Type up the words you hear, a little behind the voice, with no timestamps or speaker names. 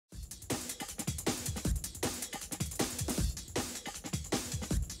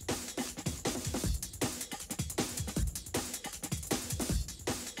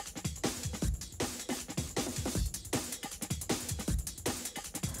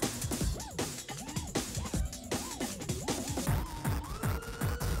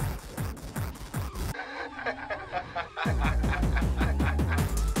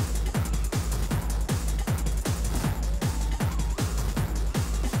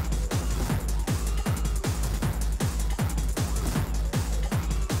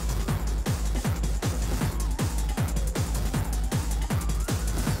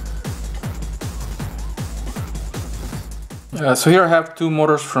So here I have two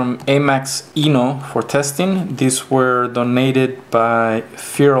motors from AMAX Inno for testing. These were donated by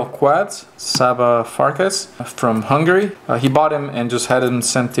Feral Quads, Saba Farkas from Hungary. He bought them and just had them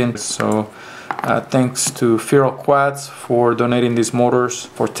sent in. So thanks to Feral Quads for donating these motors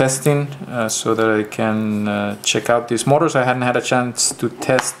for testing so that I can check out these motors. I hadn't had a chance to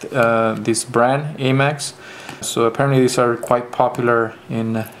test this brand, AMAX. So apparently these are quite popular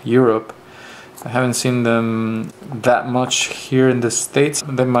in Europe. I haven't seen them that much here in the States.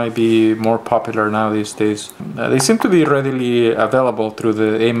 They might be more popular now these days. They seem to be readily available through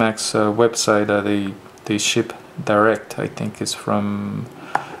the AMAX website. They ship direct. I think it's from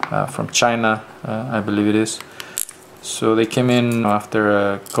China, I believe it is. So they came in after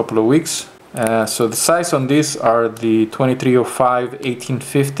a couple of weeks. So the size on these are the 2305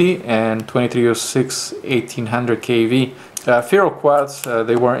 1850 and 2306 1800 kV. Feral Quads,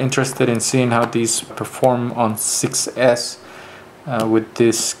 they were interested in seeing how these perform on 6S with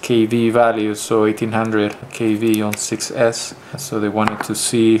this kV value, so 1800 kV on 6S. So they wanted to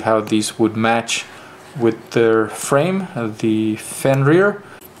see how these would match with their frame, the Fenrir.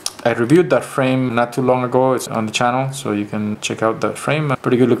 I reviewed that frame not too long ago. It's on the channel, so you can check out that frame. A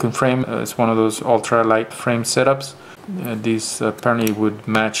pretty good looking frame. It's one of those ultra light frame setups. These apparently would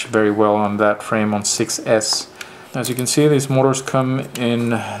match very well on that frame on 6S. As you can see, these motors come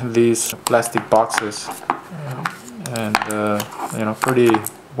in these plastic boxes and you know, pretty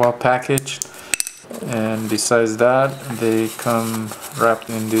well packaged. And besides that, they come wrapped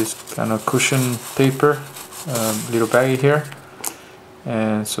in this kind of cushion paper, little baggie here.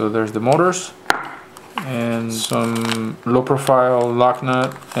 And so there's the motors and some low profile lock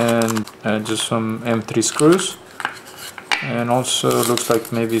nut and just some M3 screws. And also looks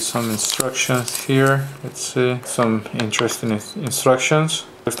like maybe some instructions here. Let's see, some interesting instructions.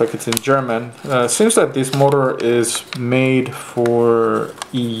 Looks like it's in German. Seems that this motor is made for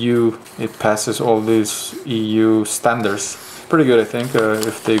EU. It passes all these EU standards. Pretty good, I think,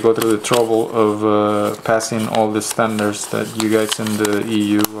 if they go through the trouble of passing all the standards that you guys in the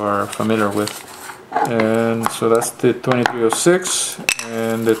EU are familiar with. And so that's the 2306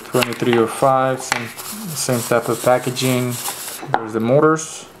 and the 2305, same type of packaging. There's the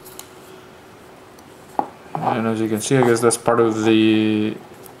motors, and as you can see, I guess that's part of the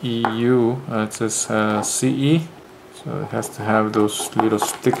EU. It says CE, so it has to have those little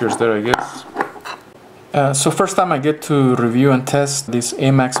stickers there, I guess. So first time I get to review and test these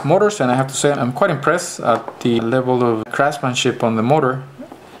AMAX motors, and I have to say I'm quite impressed at the level of craftsmanship on the motor.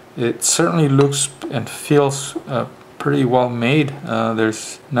 It certainly looks and feels pretty well made.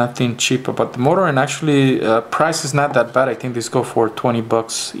 There's nothing cheap about the motor, and actually price is not that bad. I think these go for 20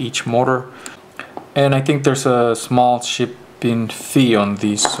 bucks each motor, and I think there's a small shipping fee on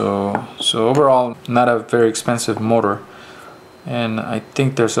these, so overall not a very expensive motor. And I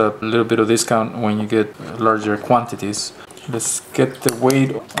think there's a little bit of discount when you get larger quantities. Let's get the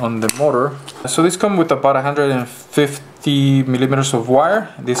weight on the motor. So these come with about 150 millimeters of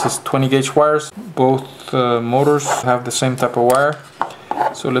wire. This is 20 gauge wires. Both motors have the same type of wire.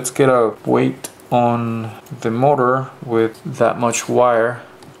 So let's get a weight on the motor with that much wire.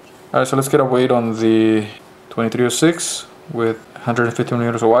 Alright, so let's get a weight on the 2306 with 150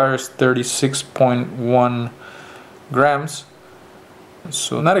 millimeters of wire. It's 36.1 grams.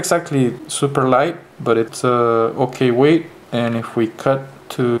 So not exactly super light, but it's a okay weight. And if we cut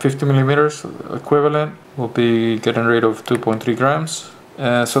to 50 millimeters equivalent, we'll be getting rid of 2.3 grams.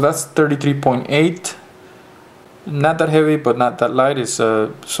 So that's 33.8. Not that heavy, but not that light. It's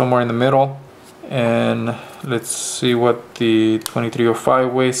somewhere in the middle. And let's see what the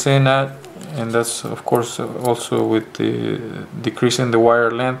 2305 weighs in at. And that's of course also with the decreasing the wire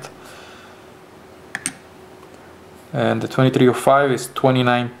length. And the 2305 is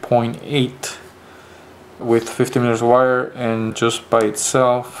 29.8 with 50 millimeters wire, and just by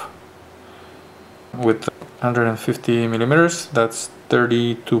itself with 150 millimeters, that's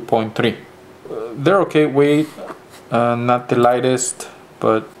 32.3. They're okay weight, not the lightest,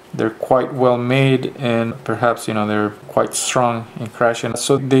 but they're quite well made, and perhaps, you know, they're quite strong in crashing.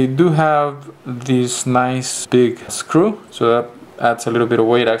 So they do have this nice big screw, so that adds a little bit of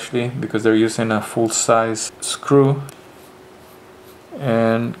weight actually, because they're using a full-size screw,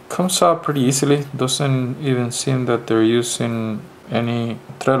 and comes out pretty easily. Doesn't even seem that they're using any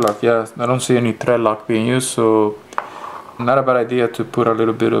thread lock. Yeah, I don't see any thread lock being used, so not a bad idea to put a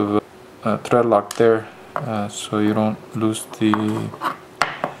little bit of thread lock there, so you don't lose the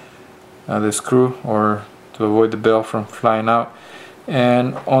screw, or to avoid the bell from flying out.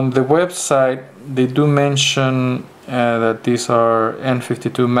 And on the website they do mention that these are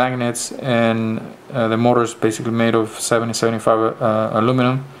N52 magnets, and the motor is basically made of 70-75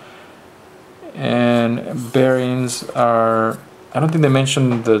 aluminum. And bearings are, I don't think they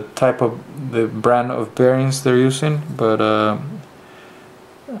mentioned the brand of bearings they're using, but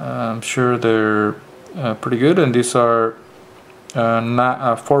I'm sure they're pretty good. And these are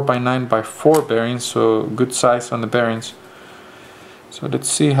 4x9x4 bearings, so good size on the bearings. So let's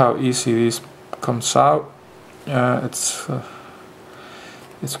see how easy this comes out. It's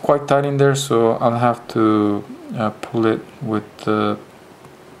quite tight in there, so I'll have to pull it with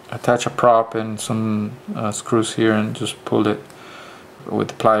attach a prop and some screws here and just pull it with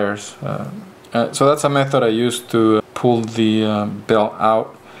the pliers. So that's a method I use to pull the belt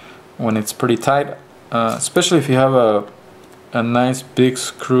out when it's pretty tight, especially if you have a nice big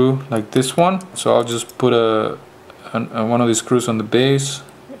screw like this one. So I'll just put one of these screws on the base,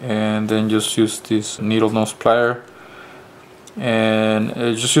 and then just use this needle nose plier, and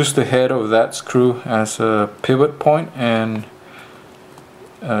just use the head of that screw as a pivot point, and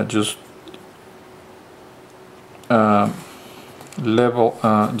just level,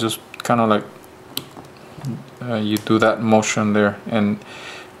 just kind of like you do that motion there, and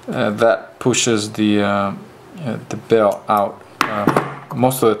that pushes the belt out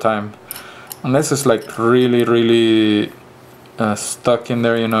most of the time, unless it's like really stuck in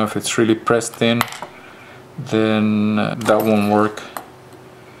there, you know. If it's really pressed in, then that won't work.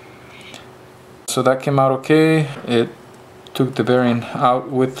 So that came out okay. It took the bearing out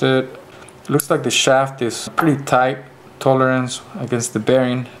with it. Looks like the shaft is pretty tight tolerance against the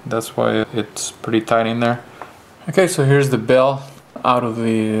bearing, that's why it's pretty tight in there. Okay, so here's the bell out of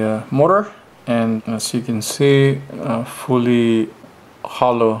the motor, and as you can see, fully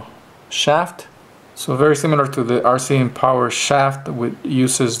hollow shaft. So very similar to the RC Power shaft, which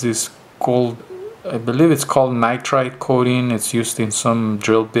uses this gold, I believe it's called nitride coating. It's used in some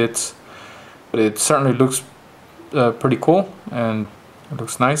drill bits. But it certainly looks pretty cool, and it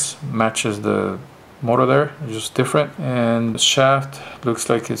looks nice, matches the motor there, it's just different. And the shaft looks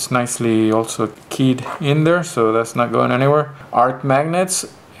like it's nicely also keyed in there, so that's not going anywhere. Arc magnets,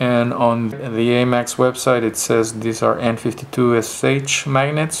 and on the AMAX website it says these are N52SH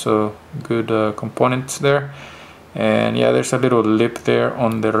magnets, so good components there. And yeah, there's a little lip there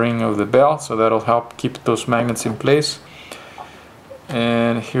on the ring of the bell, so that'll help keep those magnets in place.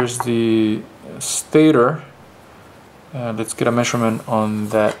 And here's the stator. Let's get a measurement on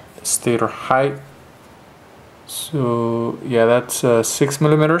that stator height. So yeah, that's 6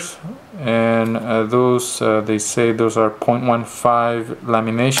 millimeters, and those they say those are 0.15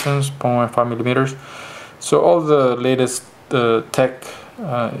 laminations, 0.15 millimeters. So all the latest tech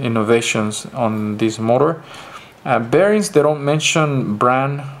innovations on this motor. Bearings, they don't mention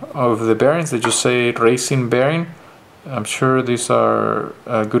brand of the bearings, they just say racing bearing. I'm sure these are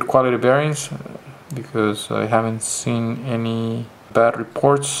good quality bearings, because I haven't seen any bad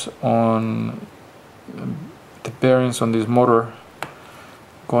reports on the bearings on this motor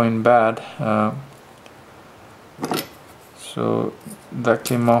going bad. So that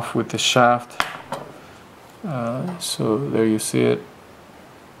came off with the shaft. So there you see it.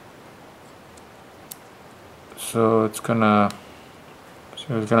 So it's gonna,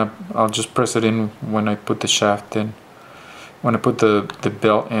 I'll just press it in when I put the shaft in, when I put the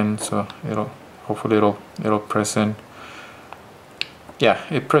belt in, so hopefully it'll press in. Yeah,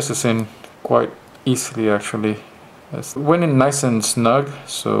 it presses in quite easily actually. It went in nice and snug,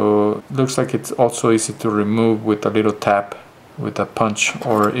 so it looks like it's also easy to remove with a little tap with a punch,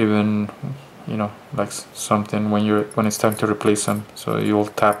 or even, you know, like something when it's time to replace them. So you'll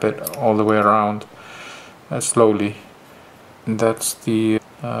tap it all the way around slowly. And that's the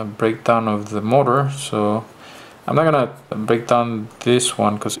breakdown of the motor. So I'm not gonna break down this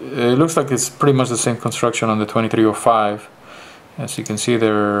one because it looks like it's pretty much the same construction on the 2305. As you can see,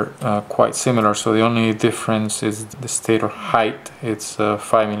 they're quite similar, so the only difference is the stator height. It's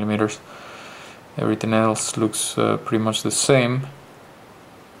 5 millimeters. Everything else looks pretty much the same.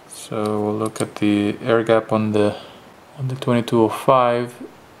 So we'll look at the air gap on the 2205,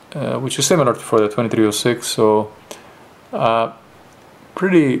 which is similar for the 2306. So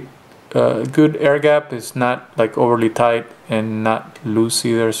pretty good air gap. It's not like overly tight and not loose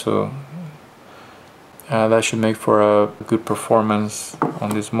either, so that should make for a good performance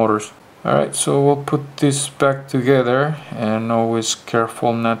on these motors. Alright, so we'll put this back together, and always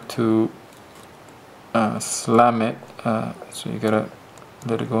careful not to slam it. So you gotta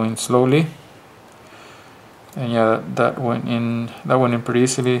let it go in slowly. And yeah, that went in pretty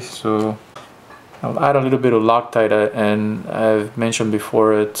easily. So I'll add a little bit of Loctite, and I've mentioned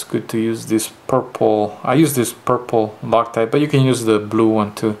before it's good to use this purple. I use this purple Loctite, but you can use the blue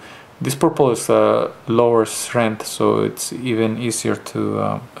one too. This purple is lower strength, so it's even easier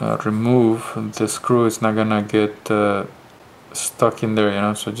to remove. The screw is not gonna get stuck in there, you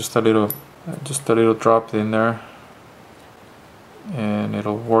know. So just a little drop in there, and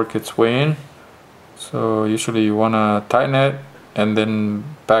it'll work its way in. So usually you wanna tighten it and then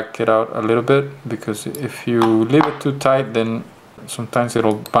back it out a little bit, because if you leave it too tight, then sometimes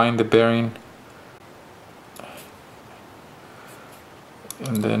it'll bind the bearing,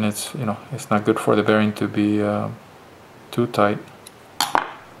 and then it's, you know, it's not good for the bearing to be too tight.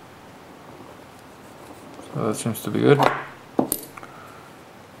 So that seems to be good.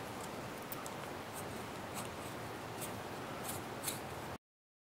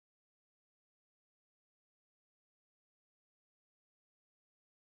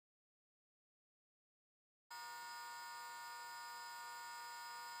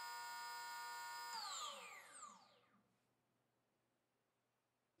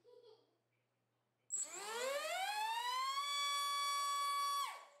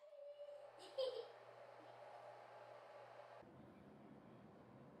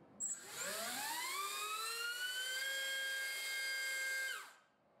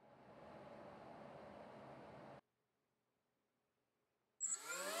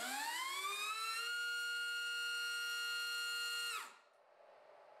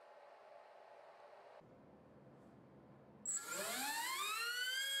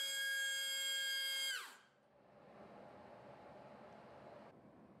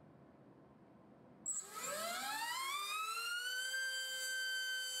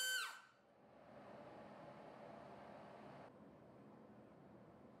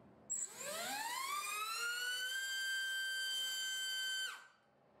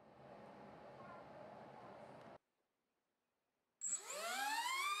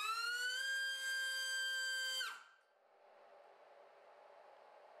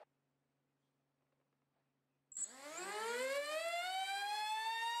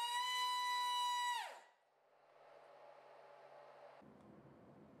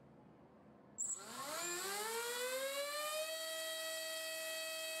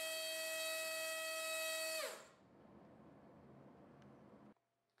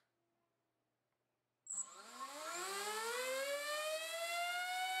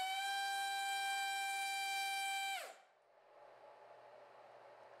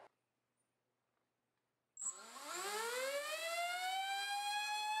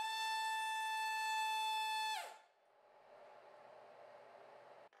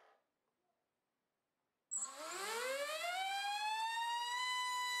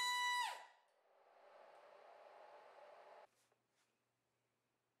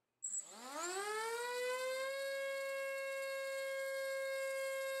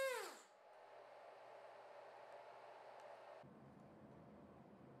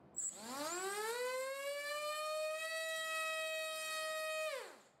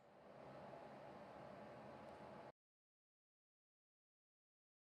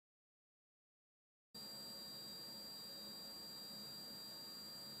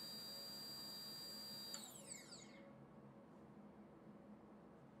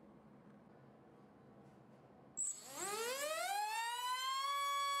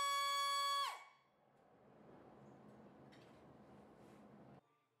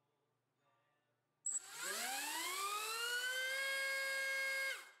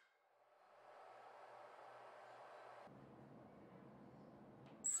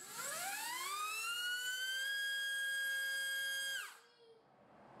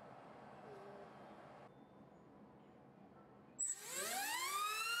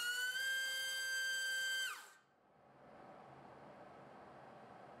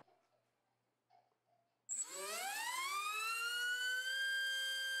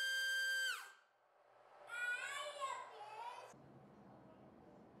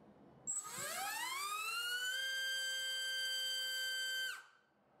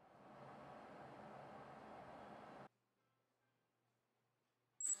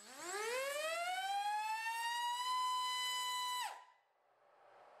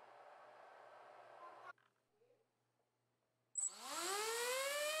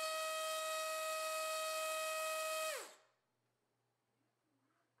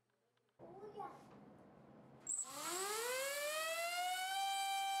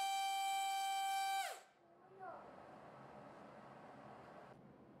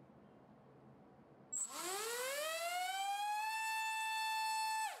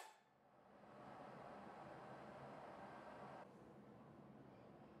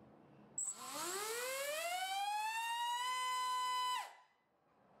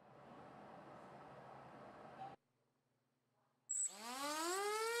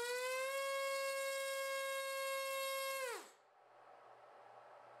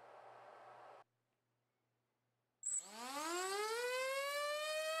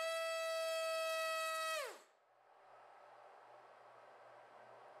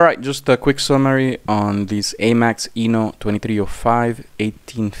 Alright, just a quick summary on this AMAX Inno 2305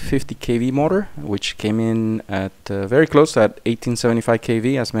 1850 kV motor, which came in at very close at 1875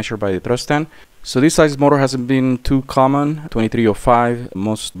 kV as measured by the thrust stand. So this size motor hasn't been too common, 2305.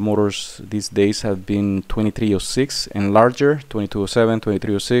 Most motors these days have been 2306 and larger, 2207,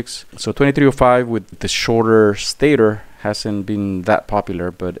 2306. So 2305 with the shorter stator hasn't been that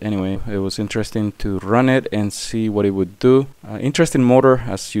popular, but anyway, it was interesting to run it and see what it would do. Interesting motor,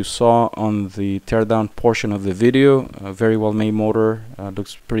 as you saw on the teardown portion of the video. A very well made motor,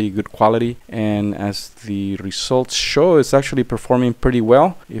 looks pretty good quality, and as the results show, it's actually performing pretty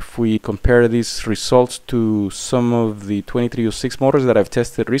well. If we compare these results to some of the 2306 motors that I've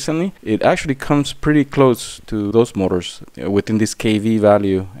tested recently, it actually comes pretty close to those motors within this kV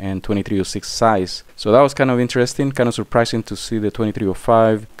value and 2306 size. So that was kind of interesting, kind of surprising to see the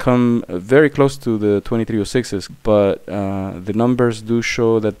 2305 come very close to the 2306s, but the numbers do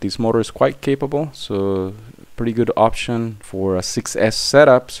show that this motor is quite capable, so pretty good option for 6S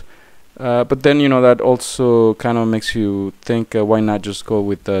setups. But then, you know, that also kind of makes you think, why not just go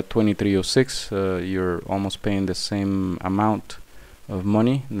with the 2306? You're almost paying the same amount of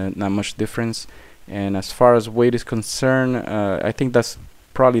money, not much difference. And as far as weight is concerned, I think that's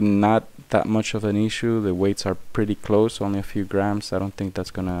probably not that much of an issue. The weights are pretty close, only a few grams. I don't think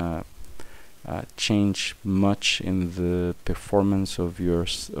that's gonna change much in the performance of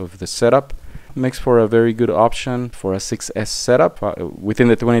the setup. Makes for a very good option for a 6S setup within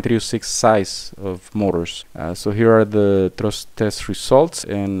the 2306 size of motors. So here are the thrust test results,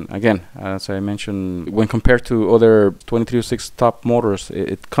 and again, as I mentioned, when compared to other 2306 top motors,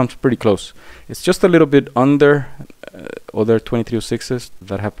 it comes pretty close. It's just a little bit under other 2306s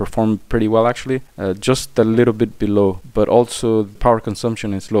that have performed pretty well, actually, just a little bit below, but also power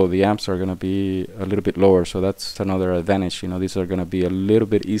consumption is low. The amps are going to be a little bit lower, so that's another advantage. You know, these are going to be a little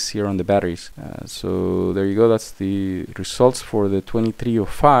bit easier on the batteries. So there you go, that's the results for the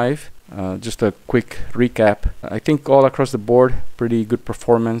 2305. Just a quick recap. I think all across the board, pretty good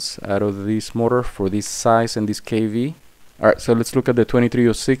performance out of this motor for this size and this kV. Alright, so let's look at the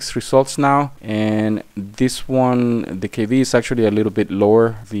 2306 results now, and this one, the kV is actually a little bit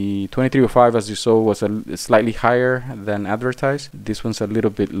lower. The 2305, as you saw, was slightly higher than advertised. This one's a little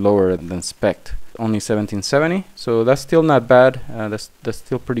bit lower than spec'd, only 1770, so that's still not bad. That's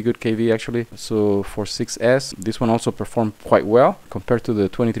still pretty good kV, actually. So for 6S, this one also performed quite well compared to the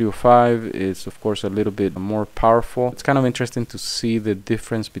 2305. It's of course a little bit more powerful. It's kind of interesting to see the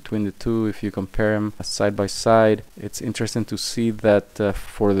difference between the two if you compare them side by side. It's interesting to see that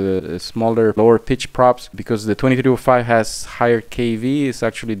for the smaller, lower pitch props, because the 2305 has higher kV, it's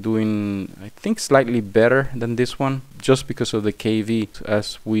actually doing, I think, slightly better than this one, just because of the kV.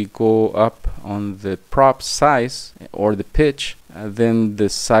 As we go up on the prop size or the pitch, then the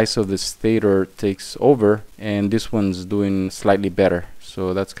size of the stator takes over, and this one's doing slightly better.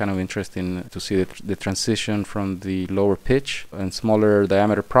 So that's kind of interesting to see the transition from the lower pitch and smaller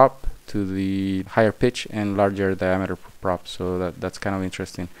diameter prop to the higher pitch and larger diameter prop. So that's kind of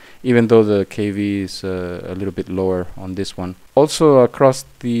interesting, even though the kV is a little bit lower on this one. Also across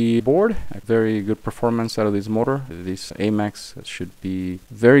the board, a very good performance out of this motor. This AMAX should be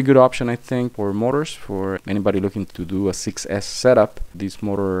very good option, I think, for motors, for anybody looking to do a 6S setup. This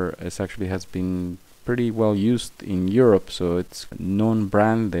motor actually has been pretty well used in Europe, so it's a known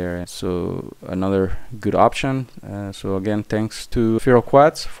brand there, so another good option. So again, thanks to Feral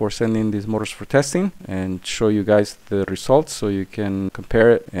Quads for sending these motors for testing and show you guys the results so you can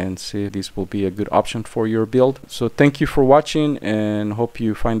compare it and see if this will be a good option for your build. So thank you for watching, and hope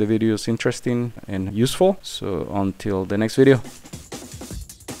you find the videos interesting and useful. So until the next video.